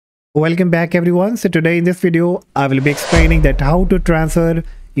Welcome back everyone. So today in this video, I will be explaining that how to transfer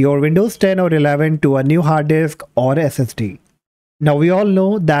your Windows 10 or 11 to a new hard disk or SSD. Now we all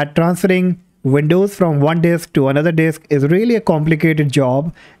know that transferring Windows from one disk to another disk is really a complicated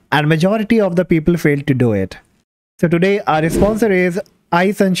job and majority of the people fail to do it. So today our sponsor is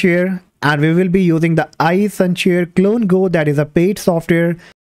iSunshare and we will be using the iSunshare CloneGo, that is a paid software,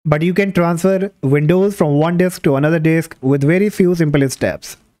 but you can transfer Windows from one disk to another disk with very few simple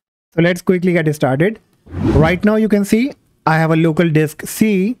steps. So let's quickly get started. Right now you can see I have a local disk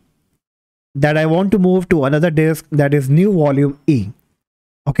C that I want to move to another disk, that is new volume E.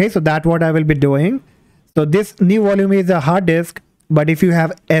 Okay, so that's what I will be doing. So this new volume is a hard disk, but if you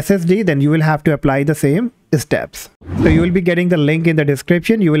have SSD, then you will have to apply the same steps. So you will be getting the link in the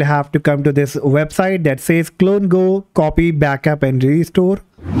description. You will have to come to this website that says CloneGo, copy, backup and restore.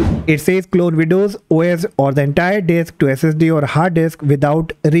 It says clone Windows OS or the entire disk to SSD or hard disk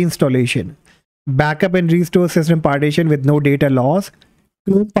without reinstallation. Backup and restore system partition with no data loss.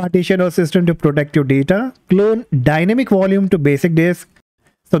 Clone partition or system to protect your data. Clone dynamic volume to basic disk.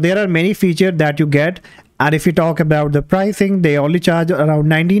 So there are many features that you get, and if you talk about the pricing, they only charge around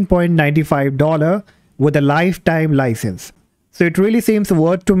 $19.95 with a lifetime license. So it really seems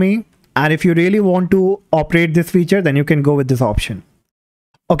worth to me, and if you really want to operate this feature, then you can go with this option.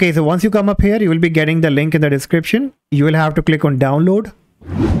 Okay, so once you come up here, you will be getting the link in the description. You will have to click on download.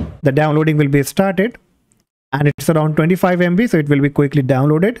 The downloading will be started and it's around 25 MB, so it will be quickly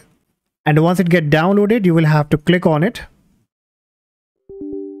downloaded. And once it gets downloaded, you will have to click on it.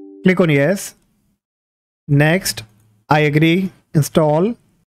 Click on yes. Next, I agree, install.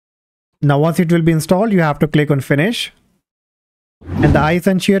 Now once it will be installed, you have to click on finish. And the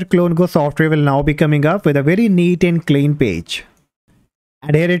iSunshare CloneGo software will now be coming up with a very neat and clean page.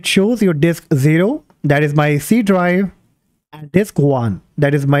 And here it shows your disk 0, that is my C drive, and disk 1,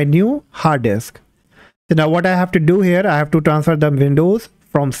 that is my new hard disk. So now what I have to do here, I have to transfer the Windows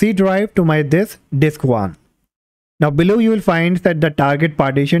from C drive to my disk 1. Now below you will find that the target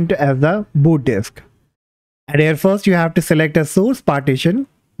partition as the boot disk. And here first you have to select a source partition,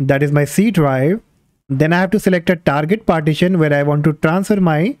 that is my C drive. Then I have to select a target partition where I want to transfer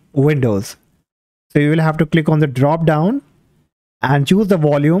my Windows. So you will have to click on the drop down and choose the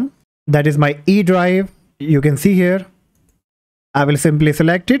volume, that is my E drive. You can see here, I will simply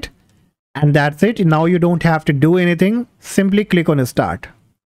select it and that's it. Now you don't have to do anything, simply click on start.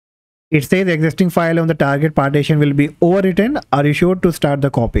 It says existing file on the target partition will be overwritten. Are you sure to start the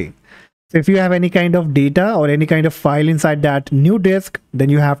copy? So if you have any kind of data or any kind of file inside that new disk, then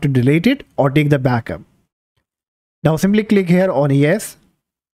you have to delete it or take the backup. Now simply click here on yes.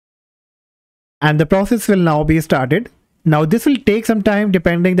 And the process will now be started. Now this will take some time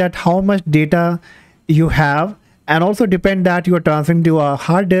depending that how much data you have, and also depend that you are transferring to a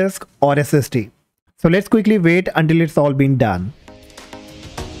hard disk or SSD. So let's quickly wait until it's all been done.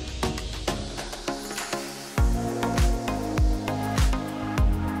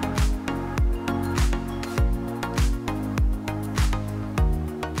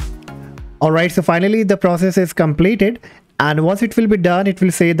 Alright, so finally the process is completed, and once it will be done, it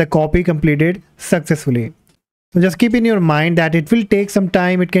will say the copy completed successfully. So just keep in your mind that it will take some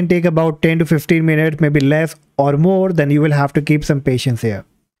time. It can take about 10 to 15 minutes, maybe less or more. Then you will have to keep some patience here.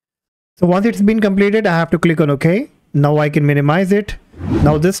 So once it's been completed, I have to click on OK. Now I can minimize it.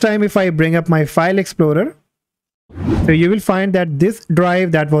 Now this time if I bring up my file explorer, so you will find that this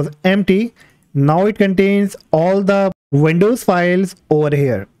drive that was empty, now it contains all the Windows files over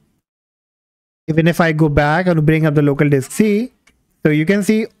here. Even if I go back and bring up the local disk C, so you can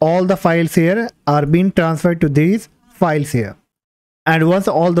see all the files here are being transferred to these files here. And once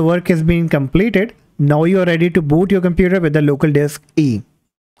all the work has been completed, now you are ready to boot your computer with the local disk E.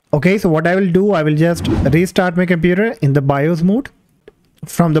 Okay, so what I will do, I will just restart my computer in the BIOS mode.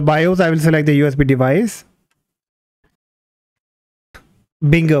 From the BIOS, I will select the USB device.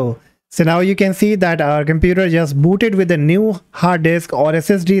 Bingo. So now you can see that our computer just booted with the new hard disk or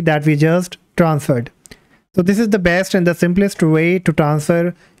SSD that we just transferred. So this is the best and the simplest way to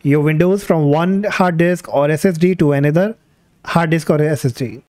transfer your Windows from one hard disk or SSD to another hard disk or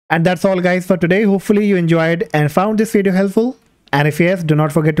SSD. And that's all guys for today. Hopefully you enjoyed and found this video helpful. And if yes, do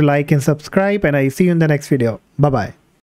not forget to like and subscribe, and I see you in the next video. Bye bye.